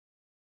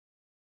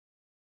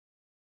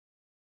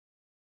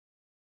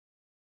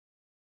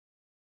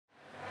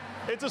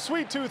It's a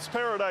sweet tooth's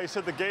paradise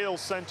at the Gale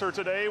Centre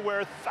today,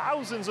 where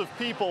thousands of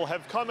people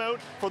have come out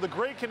for the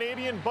Great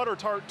Canadian Butter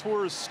Tart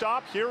Tour's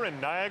stop here in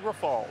Niagara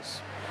Falls.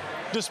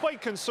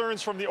 Despite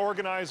concerns from the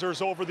organizers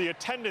over the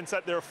attendance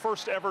at their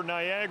first ever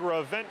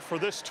Niagara event for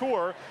this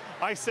tour,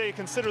 I say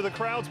consider the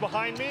crowds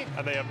behind me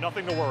and they have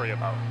nothing to worry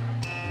about.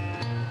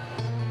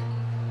 I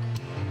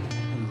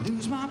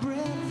lose my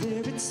breath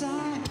every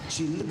time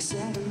she looks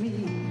at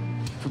me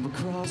from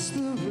across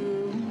the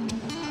room.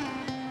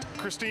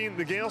 Christine,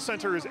 the Gale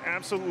Centre is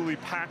absolutely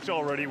packed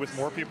already with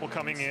more people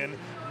coming in.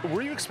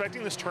 Were you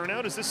expecting this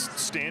turnout? Is this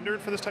standard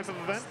for this type of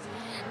event?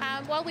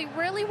 Well, we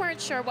really weren't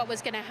sure what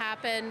was going to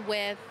happen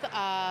with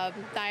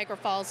Niagara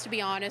Falls, to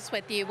be honest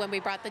with you, when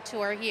we brought the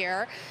tour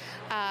here.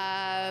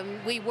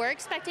 We were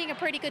expecting a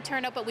pretty good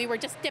turnout, but we were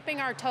just dipping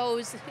our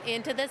toes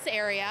into this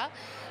area.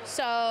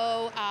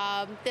 So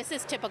this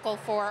is typical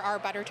for our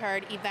Butter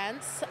Tart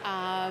events,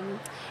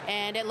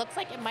 and it looks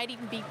like it might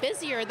even be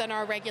busier than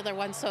our regular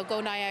ones, so go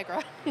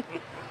Niagara.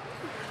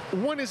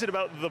 What is it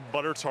about the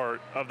Butter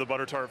Tart of the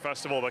Butter Tart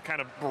Festival that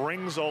kind of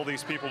brings all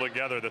these people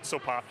together that's so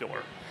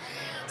popular?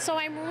 So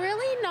I'm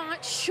really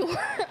not sure,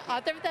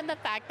 other than the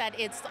fact that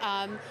it's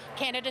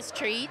Canada's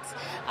treat.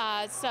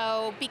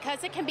 So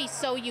because it can be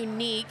so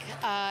unique,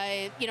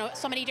 you know,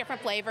 so many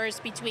different flavors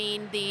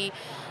between the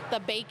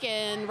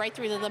bacon, right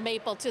through to the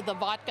maple, to the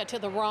vodka, to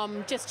the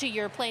rum, just to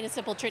your plain and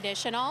simple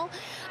traditional.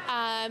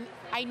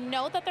 I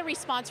know that the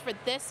response for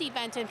this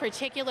event in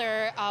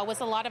particular was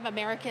a lot of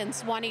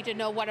Americans wanting to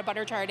know what a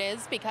butter tart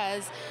is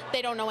because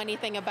they don't know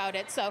anything about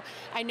it. So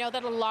I know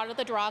that a lot of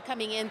the draw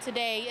coming in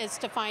today is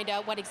to find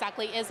out what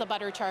exactly is a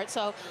butter tart.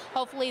 So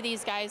hopefully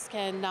these guys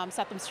can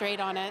set them straight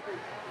on it.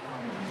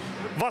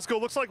 Vasco,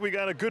 looks like we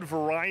got a good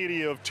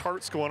variety of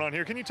tarts going on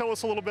here. Can you tell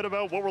us a little bit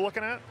about what we're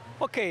looking at?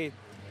 Okay,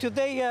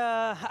 today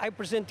I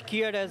present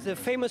here as the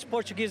famous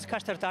Portuguese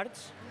custard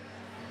tarts,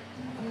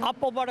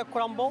 apple butter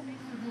crumble,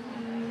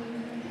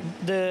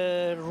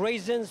 the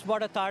raisins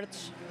butter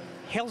tarts,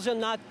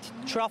 hazelnut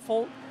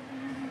truffle,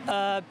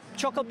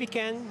 chocolate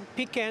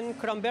pecan,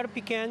 cranberry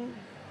pecan,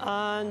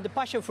 and the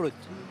passion fruit.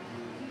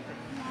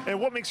 And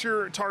what makes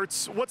your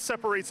tarts, what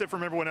separates it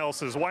from everyone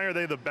else's? Why are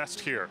they the best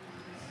here?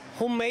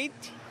 Homemade,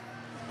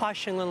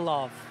 passion and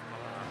love.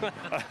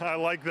 I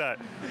like that.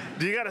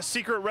 Do you got a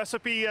secret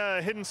recipe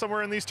hidden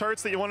somewhere in these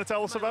tarts that you want to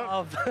tell us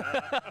about?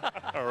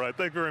 All right,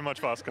 thank you very much,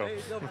 Vasco. Hey,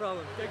 no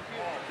problem, thank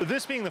you.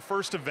 This being the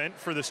first event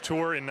for this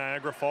tour in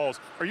Niagara Falls,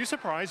 are you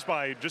surprised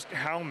by just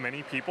how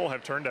many people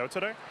have turned out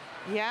today?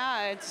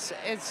 Yeah,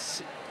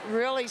 it's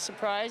really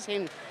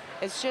surprising.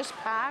 It's just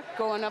packed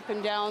going up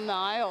and down the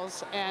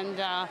aisles, and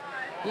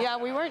yeah,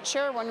 we weren't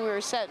sure when we were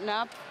setting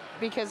up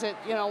because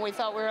we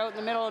thought we were out in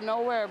the middle of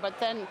nowhere, but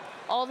then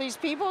all these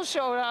people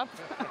showed up.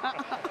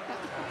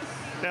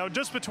 Now,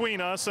 just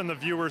between us and the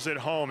viewers at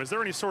home, is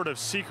there any sort of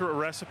secret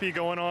recipe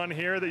going on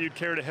here that you'd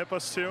care to hip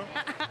us to?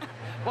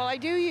 Well, I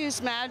do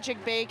use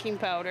magic baking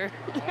powder.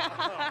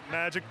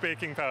 Magic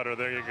baking powder,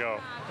 there you go.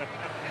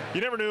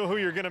 You never knew who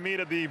you're going to meet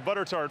at the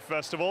Butter Tart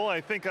Festival.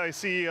 I think I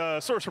see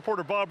source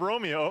reporter Bob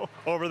Romeo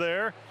over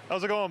there.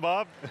 How's it going,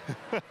 Bob?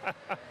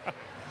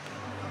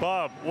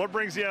 Bob, what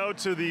brings you out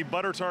to the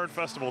Butter Tart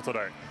Festival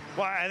today?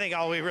 Well, I think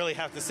all we really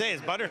have to say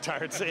is butter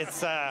tarts.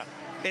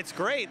 It's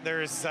great.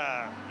 There's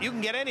you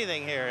can get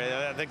anything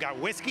here. They've got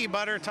whiskey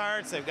butter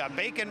tarts. They've got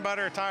bacon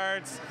butter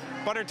tarts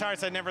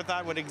I never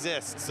thought would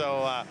exist.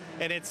 So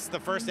and it's the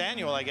first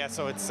annual, I guess.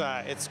 So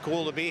it's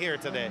cool to be here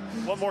today.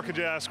 What more could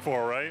you ask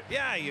for, right?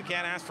 Yeah, you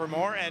can't ask for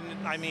more. And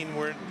I mean,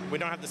 we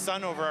don't have the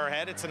sun over our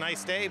head. It's a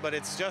nice day, but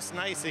it's just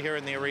nice here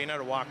in the arena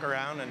to walk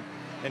around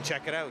and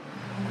check it out.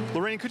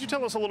 Lorraine, could you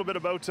tell us a little bit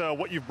about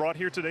what you've brought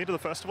here today to the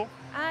festival?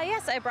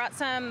 Yes, I brought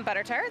some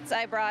butter tarts.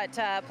 I brought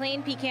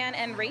plain pecan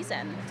and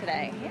raisin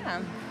today,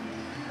 yeah.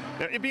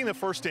 Now, it being the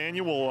first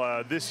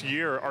annual this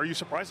year, are you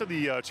surprised at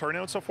the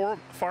turnout so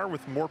far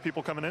with more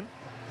people coming in?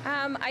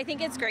 I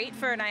think it's great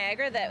for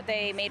Niagara that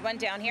they made one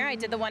down here. I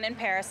did the one in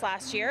Paris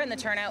last year and the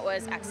turnout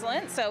was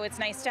excellent, so it's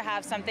nice to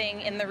have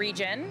something in the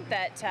region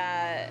that,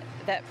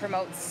 that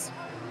promotes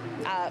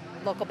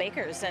local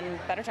bakers and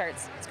butter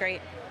tarts. It's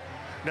great.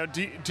 Now,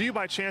 do you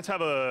by chance have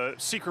a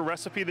secret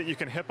recipe that you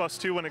can hip us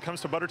to when it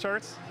comes to butter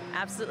tarts?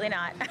 Absolutely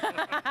not.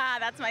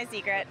 That's my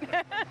secret.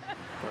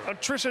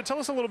 Tricia, tell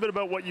us a little bit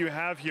about what you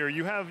have here.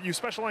 You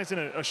specialize in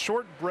a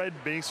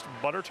shortbread-based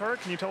butter tart.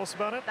 Can you tell us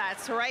about it?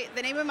 That's right.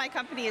 The name of my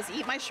company is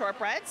Eat My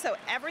Shortbread. So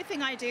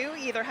everything I do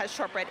either has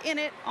shortbread in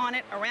it, on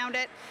it, around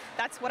it.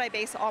 That's what I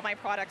base all my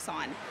products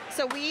on.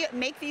 So we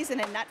make these in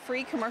a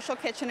nut-free commercial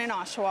kitchen in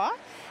Oshawa.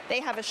 They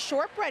have a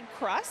shortbread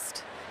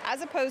crust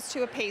as opposed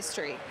to a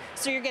pastry.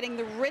 So you're getting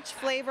the rich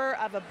flavor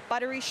of a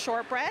buttery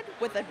shortbread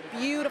with a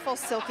beautiful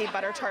silky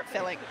butter tart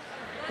filling.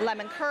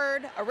 Lemon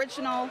curd,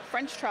 original,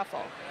 French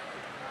truffle.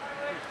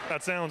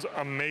 That sounds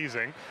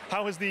amazing.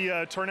 How has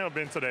the turnout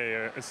been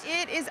today?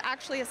 It is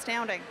actually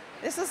astounding.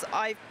 This is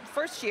our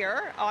first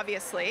year,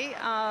 obviously,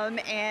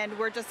 and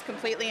we're just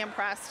completely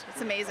impressed.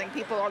 It's amazing.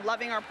 People are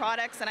loving our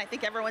products, and I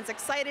think everyone's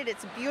excited.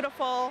 It's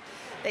beautiful.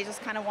 They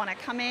just kind of want to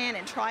come in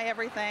and try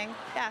everything.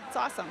 Yeah, it's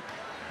awesome.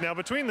 Now,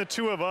 between the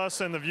two of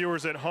us and the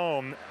viewers at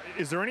home,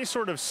 is there any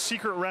sort of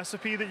secret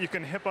recipe that you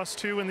can hip us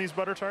to in these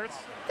butter tarts?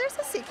 There's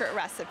a secret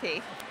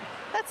recipe.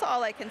 That's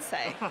all I can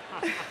say.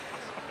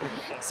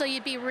 So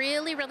you'd be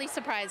really, really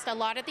surprised. A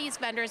lot of these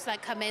vendors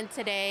that come in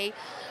today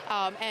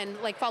and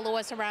like follow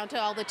us around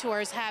to all the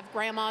tours have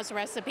Grandma's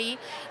recipe,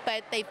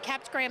 but they've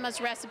kept Grandma's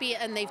recipe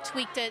and they've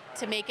tweaked it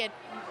to make it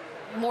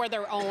more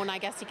their own, I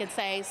guess you could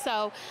say.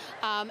 So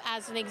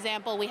as an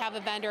example, we have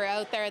a vendor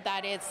out there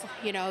that it's,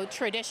 you know,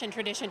 tradition.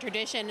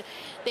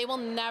 They will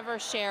never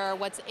share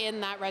what's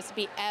in that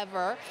recipe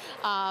ever.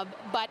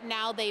 But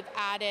now they've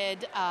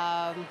added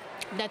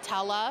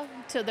Nutella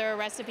to their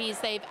recipes.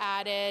 They've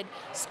added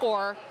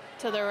Score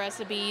to their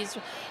recipes.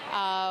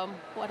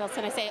 What else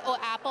can I say? Oh,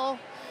 apple.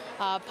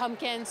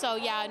 Pumpkin. So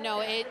yeah,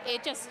 no,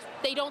 it just,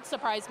 they don't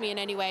surprise me in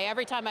any way.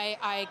 Every time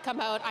I come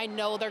out, I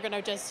know they're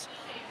gonna just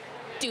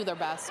do their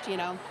best, you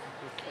know.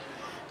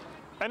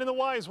 And in the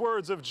wise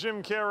words of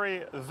Jim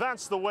Carrey,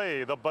 that's the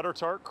way the butter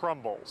tart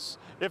crumbles.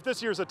 If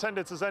this year's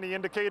attendance is any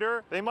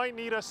indicator, they might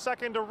need a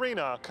second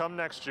arena come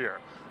next year.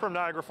 From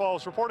Niagara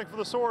Falls, reporting for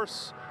The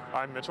Source,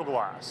 I'm Mitchell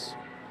Glass.